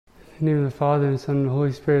In the name of the Father, and Son, and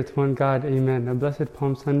Holy Spirit, one God, Amen. A blessed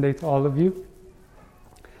Palm Sunday to all of you.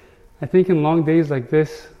 I think in long days like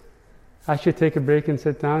this, I should take a break and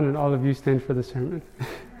sit down, and all of you stand for the sermon.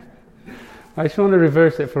 I just want to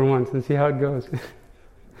reverse it for once and see how it goes.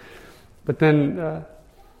 But then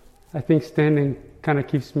I think standing kind of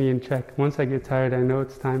keeps me in check. Once I get tired, I know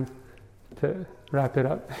it's time to wrap it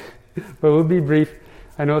up. But we'll be brief.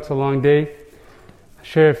 I know it's a long day. I'll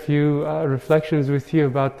share a few reflections with you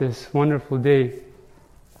about this wonderful day.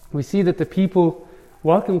 We see that the people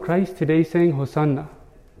welcome Christ today saying Hosanna.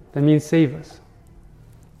 That means save us.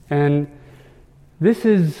 And this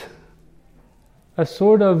is a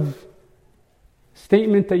sort of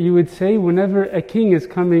statement that you would say whenever a king is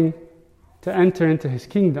coming to enter into his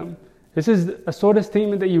kingdom. This is a sort of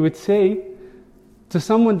statement that you would say to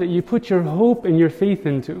someone that you put your hope and your faith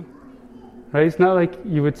into. Right? It's not like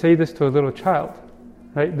you would say this to a little child.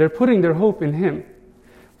 Right? They're putting their hope in him.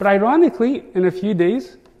 But ironically, in a few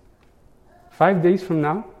days, 5 days from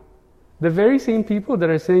now, the very same people that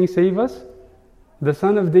are saying, save us, the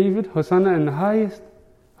Son of David, Hosanna in the highest,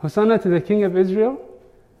 Hosanna to the King of Israel,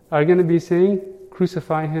 are going to be saying,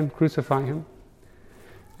 crucify him, crucify him.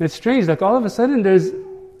 And it's strange, like all of a sudden there's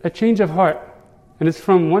a change of heart. And it's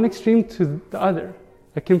from one extreme to the other.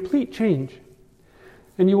 A complete change.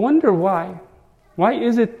 And you wonder why. Why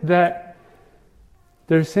is it that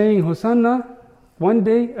they're saying Hosanna one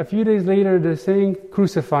day, a few days later they're saying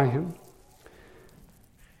crucify him?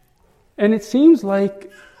 And it seems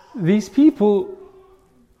like these people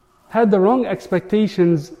had the wrong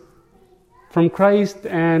expectations from Christ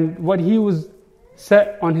and what he was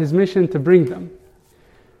set on his mission to bring them.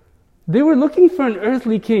 They were looking for an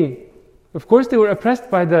earthly king. Of course, they were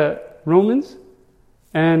oppressed by the Romans,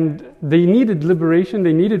 and they needed liberation,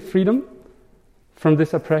 they needed freedom from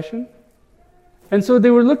this oppression. And so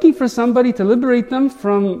they were looking for somebody to liberate them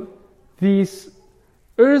from these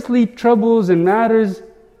earthly troubles and matters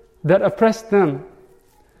that oppressed them.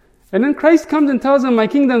 And then Christ comes and tells them, my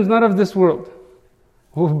kingdom is not of this world.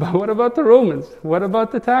 Oh, but what about the Romans? What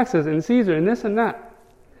about the taxes and Caesar and this and that?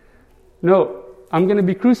 No, I'm going to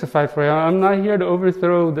be crucified for you. I'm not here to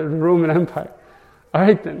overthrow the Roman Empire. All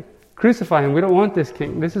right then, crucify him. We don't want this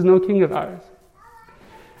king. This is no king of ours.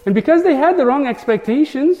 And because they had the wrong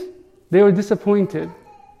expectations, they were disappointed.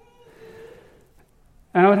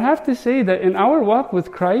 And I would have to say that in our walk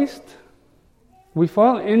with Christ, we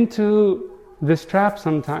fall into this trap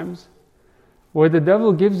sometimes, where the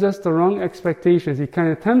devil gives us the wrong expectations. He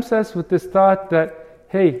kind of tempts us with this thought that,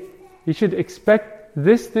 hey, you should expect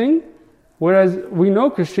this thing, whereas we know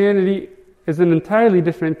Christianity is an entirely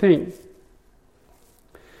different thing.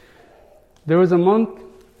 There was a monk,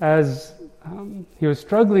 as he was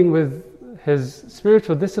struggling with his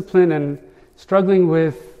spiritual discipline and struggling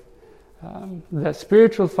with that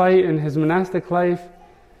spiritual fight in his monastic life.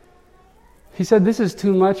 He said, this is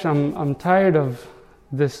too much. I'm tired of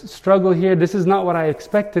this struggle here. This is not what I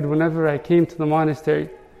expected whenever I came to the monastery.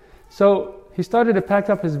 So he started to pack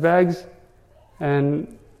up his bags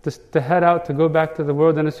and to head out to go back to the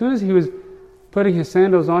world. And as soon as he was putting his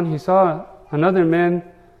sandals on, he saw another man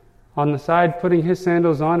on the side putting his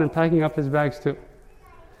sandals on and packing up his bags too.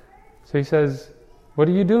 So he says, what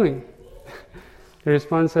are you doing? The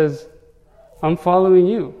response says, I'm following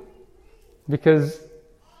you because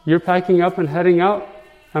you're packing up and heading out.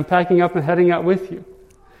 I'm packing up and heading out with you.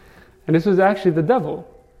 And this was actually the devil.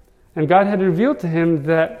 And God had revealed to him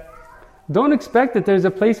that don't expect that there's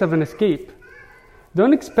a place of an escape.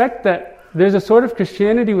 Don't expect that there's a sort of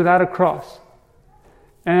Christianity without a cross.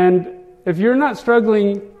 And if you're not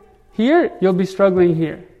struggling here, you'll be struggling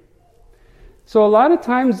here. So a lot of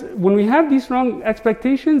times when we have these wrong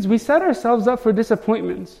expectations, we set ourselves up for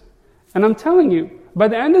disappointments. And I'm telling you, by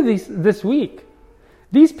the end of this week,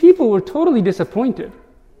 these people were totally disappointed.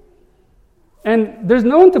 And there's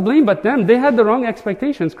no one to blame but them. They had the wrong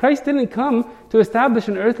expectations. Christ didn't come to establish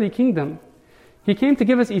an earthly kingdom. He came to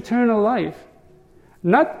give us eternal life.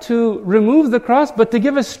 Not to remove the cross, but to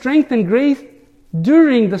give us strength and grace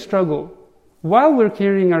during the struggle, while we're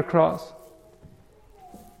carrying our cross.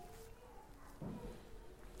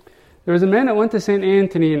 There was a man that went to St.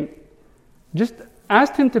 Anthony and just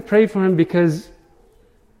asked him to pray for him because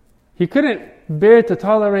he couldn't bear to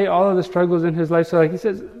tolerate all of the struggles in his life. So he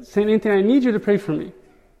says, St. Anthony, I need you to pray for me.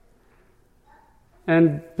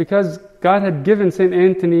 And because God had given St.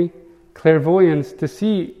 Anthony clairvoyance to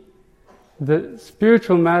see the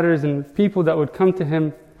spiritual matters and people that would come to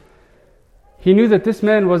him, he knew that this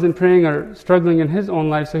man wasn't praying or struggling in his own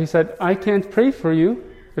life. So he said, I can't pray for you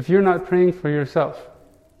if you're not praying for yourself.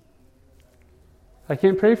 I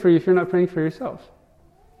can't pray for you if you're not praying for yourself.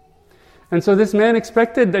 And so this man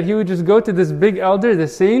expected that he would just go to this big elder, the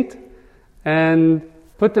saint, and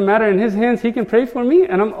put the matter in his hands. He can pray for me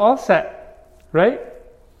and I'm all set, right?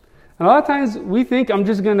 And a lot of times we think I'm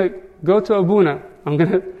just going to go to Abuna. I'm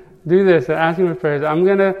going to do this and ask him for prayers. I'm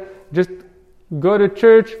going to just go to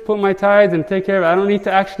church, put my tithes and take care of it. I don't need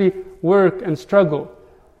to actually work and struggle.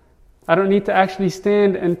 I don't need to actually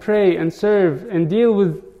stand and pray and serve and deal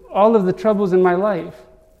with all of the troubles in my life.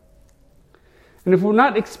 And if we're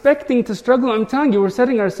not expecting to struggle, I'm telling you, we're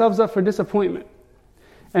setting ourselves up for disappointment.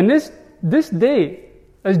 And this day,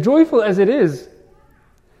 as joyful as it is,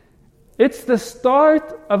 it's the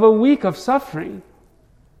start of a week of suffering.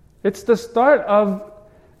 It's the start of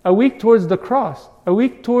a week towards the cross, a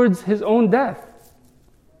week towards His own death.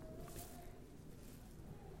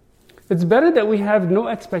 It's better that we have no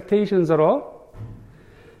expectations at all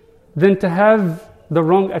than to have the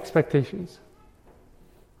wrong expectations,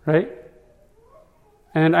 right?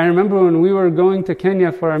 And I remember when we were going to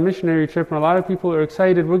Kenya for our missionary trip, and a lot of people were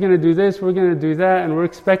excited, we're going to do this, we're going to do that, and we're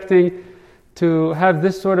expecting to have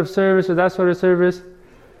this sort of service or that sort of service.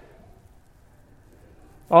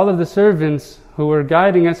 All of the servants who were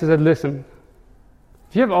guiding us said, listen,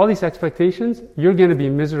 if you have all these expectations, you're going to be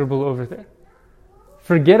miserable over there.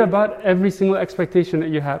 Forget about every single expectation that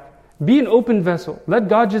you have. Be an open vessel. Let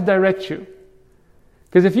God just direct you.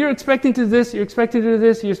 Because if you're expecting to do this, you're expecting to do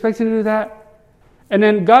this, you're expecting to do that, and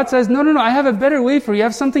then God says, no, I have a better way for you. I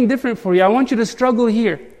have something different for you. I want you to struggle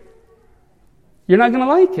here. You're not going to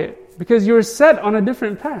like it because you're set on a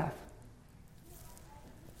different path.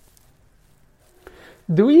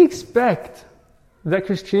 Do we expect that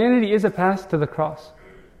Christianity is a path to the cross?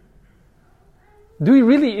 Do we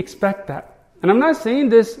really expect that? And I'm not saying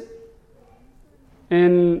this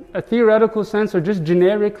in a theoretical sense or just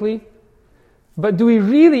generically, but do we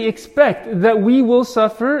really expect that we will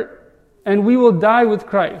suffer and we will die with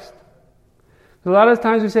Christ? A lot of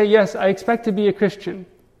times we say, yes, I expect to be a Christian.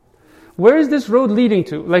 Where is this road leading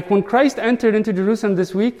to? Like when Christ entered into Jerusalem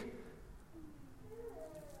this week,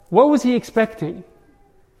 what was He expecting?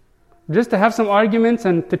 Just to have some arguments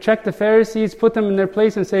and to check the Pharisees, put them in their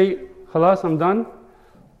place and say, Khalas, I'm done.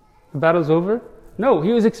 The battle's over. No,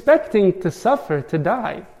 He was expecting to suffer, to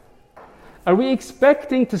die. Are we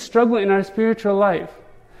expecting to struggle in our spiritual life?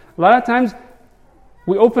 A lot of times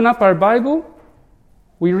we open up our Bible,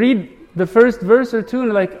 we read the first verse or two and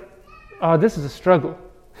we're like, oh, this is a struggle.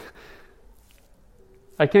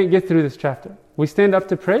 I can't get through this chapter. We stand up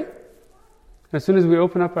to pray. As soon as we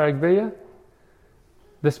open up our Agbeya,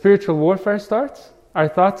 the spiritual warfare starts. Our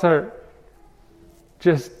thoughts are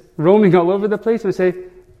just roaming all over the place. We say,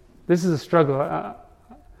 this is a struggle.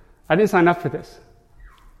 I didn't sign up for this.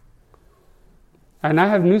 And I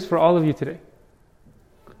have news for all of you today.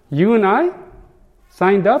 You and I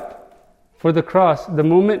signed up for the cross the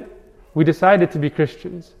moment we decided to be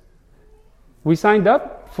Christians. We signed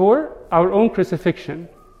up for our own crucifixion.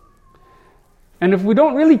 And if we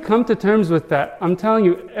don't really come to terms with that, I'm telling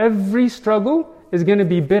you, every struggle is going to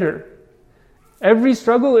be bitter. Every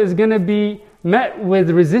struggle is going to be met with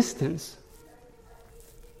resistance.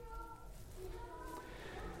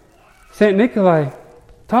 St. Nikolai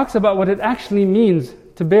talks about what it actually means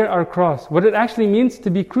to bear our cross, what it actually means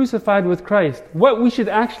to be crucified with Christ, what we should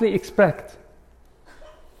actually expect.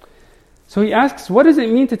 So he asks, what does it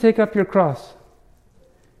mean to take up your cross?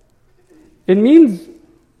 It means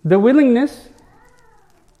the willingness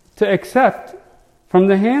to accept from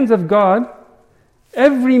the hands of God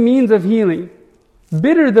every means of healing,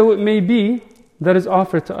 bitter though it may be, that is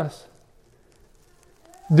offered to us.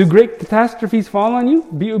 Do great catastrophes fall on you?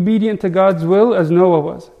 Be obedient to God's will as Noah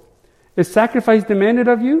was. Is sacrifice demanded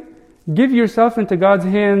of you? Give yourself into God's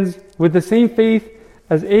hands with the same faith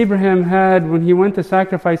as Abraham had when he went to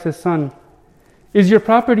sacrifice his son. Is your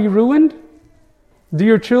property ruined? Do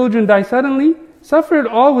your children die suddenly? Suffer it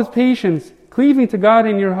all with patience, cleaving to God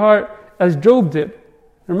in your heart as Job did.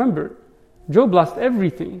 Remember, Job lost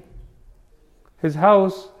everything. His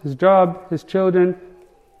house, his job, his children,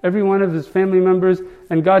 every one of his family members,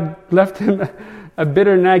 and God left him a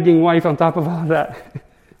bitter, nagging wife on top of all that.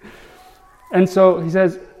 And so he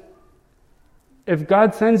says, if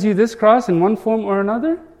God sends you this cross in one form or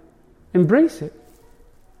another, embrace it.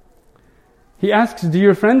 He asks, do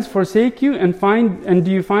your friends forsake you and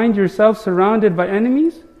do you find yourself surrounded by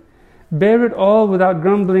enemies? Bear it all without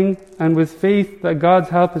grumbling and with faith that God's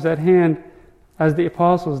help is at hand, as the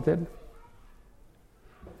apostles did.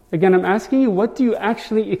 Again, I'm asking you, what do you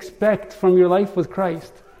actually expect from your life with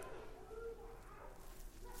Christ?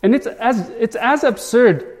 And it's as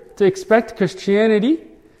absurd to expect Christianity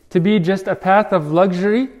to be just a path of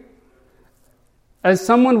luxury as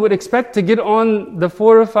someone would expect to get on the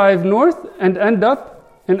 405 North and end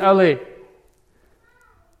up in LA.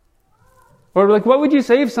 Or like, what would you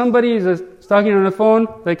say if somebody is talking on the phone,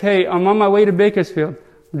 like, hey, I'm on my way to Bakersfield.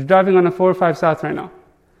 I'm driving on the 405 South right now.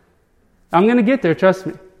 I'm going to get there, trust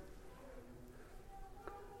me.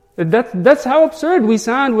 That's how absurd we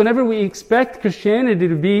sound whenever we expect Christianity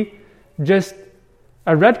to be just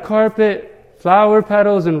a red carpet, flower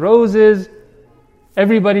petals and roses,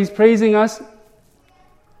 everybody's praising us.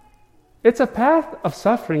 It's a path of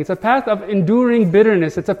suffering. It's a path of enduring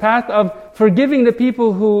bitterness. It's a path of forgiving the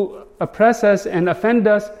people who oppress us and offend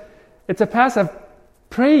us. It's a path of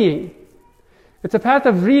praying. It's a path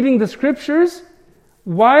of reading the scriptures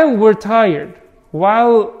while we're tired,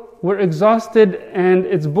 while we're exhausted and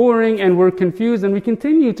it's boring and we're confused and we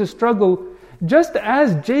continue to struggle just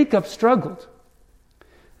as Jacob struggled.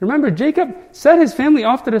 Remember, Jacob set his family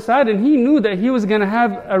off to the side and he knew that he was going to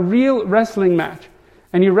have a real wrestling match.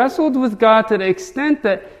 And he wrestled with God to the extent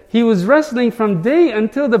that he was wrestling from day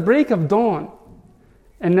until the break of dawn.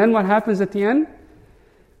 And then what happens at the end?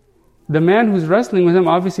 The man who's wrestling with him,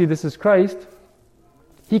 obviously this is Christ,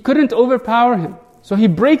 he couldn't overpower him. So he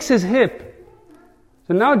breaks his hip.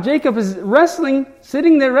 So now Jacob is wrestling,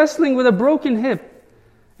 sitting there wrestling with a broken hip.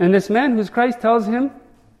 And this man who's Christ tells him,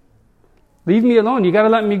 leave me alone, you got to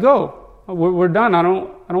let me go. We're done, I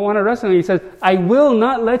don't want to wrestle. And he says, I will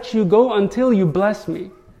not let you go until you bless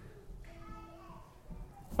me.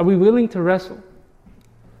 Are we willing to wrestle?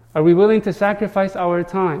 Are we willing to sacrifice our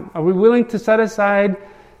time? Are we willing to set aside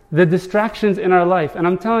the distractions in our life? And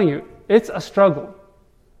I'm telling you, it's a struggle.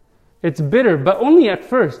 It's bitter, but only at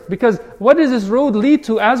first. Because what does this road lead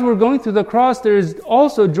to? As we're going through the cross, there is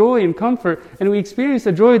also joy and comfort, and we experience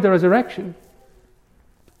the joy of the resurrection.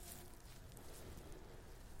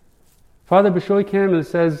 Father Bishoy Kamil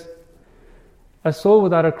says, a soul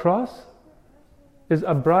without a cross is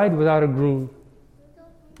a bride without a groom.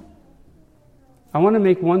 I want to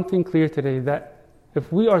make one thing clear today, that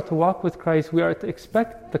if we are to walk with Christ, we are to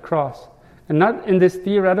expect the cross. And not in this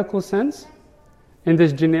theoretical sense, in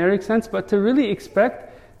this generic sense, but to really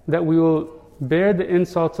expect that we will bear the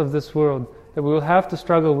insults of this world, that we will have to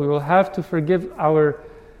struggle, we will have to forgive our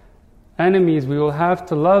enemies, we will have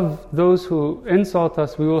to love those who insult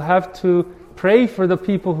us, we will have to pray for the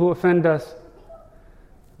people who offend us,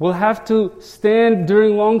 we'll have to stand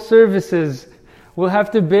during long services, we'll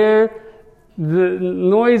have to bear the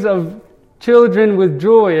noise of children with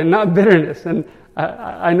joy and not bitterness. And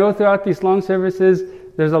I know throughout these long services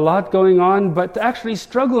there's a lot going on, but to actually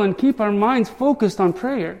struggle and keep our minds focused on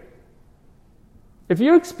prayer. If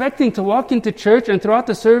you're expecting to walk into church and throughout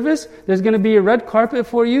the service there's going to be a red carpet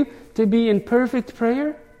for you to be in perfect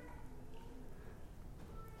prayer,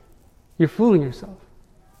 you're fooling yourself.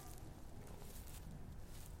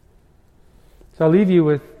 So I'll leave you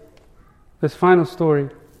with this final story.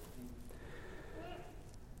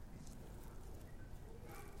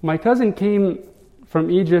 My cousin came from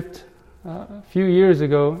Egypt a few years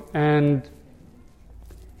ago, and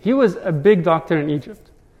he was a big doctor in Egypt,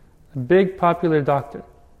 a big popular doctor.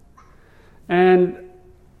 And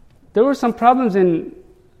there were some problems in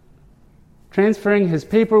transferring his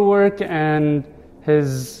paperwork and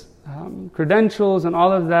his credentials and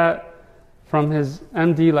all of that from his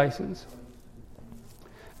MD license.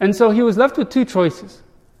 And so he was left with two choices.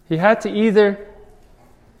 He had to either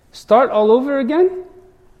start all over again,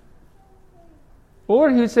 or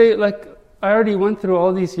he would say, like, I already went through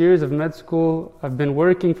all these years of med school, I've been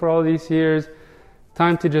working for all these years,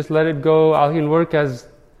 time to just let it go, I can work as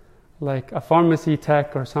like a pharmacy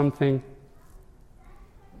tech or something.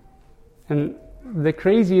 And the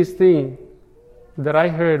craziest thing that I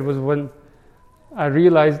heard was when I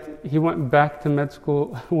realized he went back to med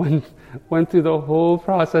school, went through the whole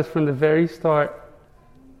process from the very start.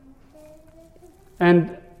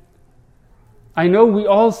 And I know we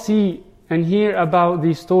all see and hear about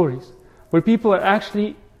these stories where people are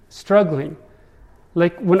actually struggling.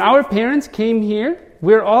 Like when our parents came here,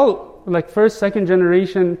 we're all like first, second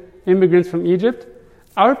generation immigrants from Egypt.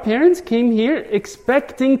 Our parents came here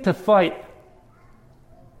expecting to fight.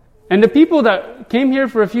 And the people that came here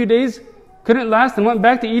for a few days couldn't last and went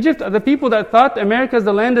back to Egypt are the people that thought America is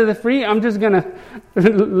the land of the free. I'm just going to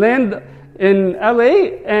land in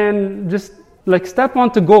LA and just like step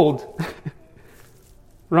onto gold.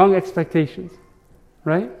 Wrong expectations,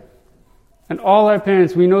 right? And all our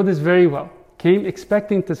parents, we know this very well, came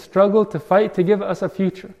expecting to struggle, to fight, to give us a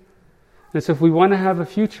future. And so if we want to have a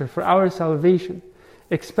future for our salvation,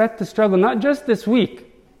 expect to struggle, not just this week.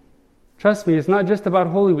 Trust me, it's not just about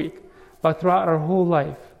Holy Week, but throughout our whole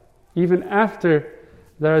life, even after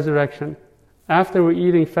the resurrection, after we're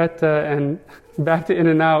eating feta and back to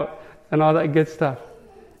In-N-Out and all that good stuff.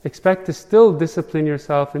 Expect to still discipline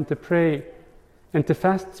yourself and to pray and to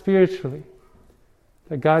fast spiritually,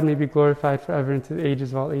 that God may be glorified forever into the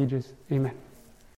ages of all ages. Amen.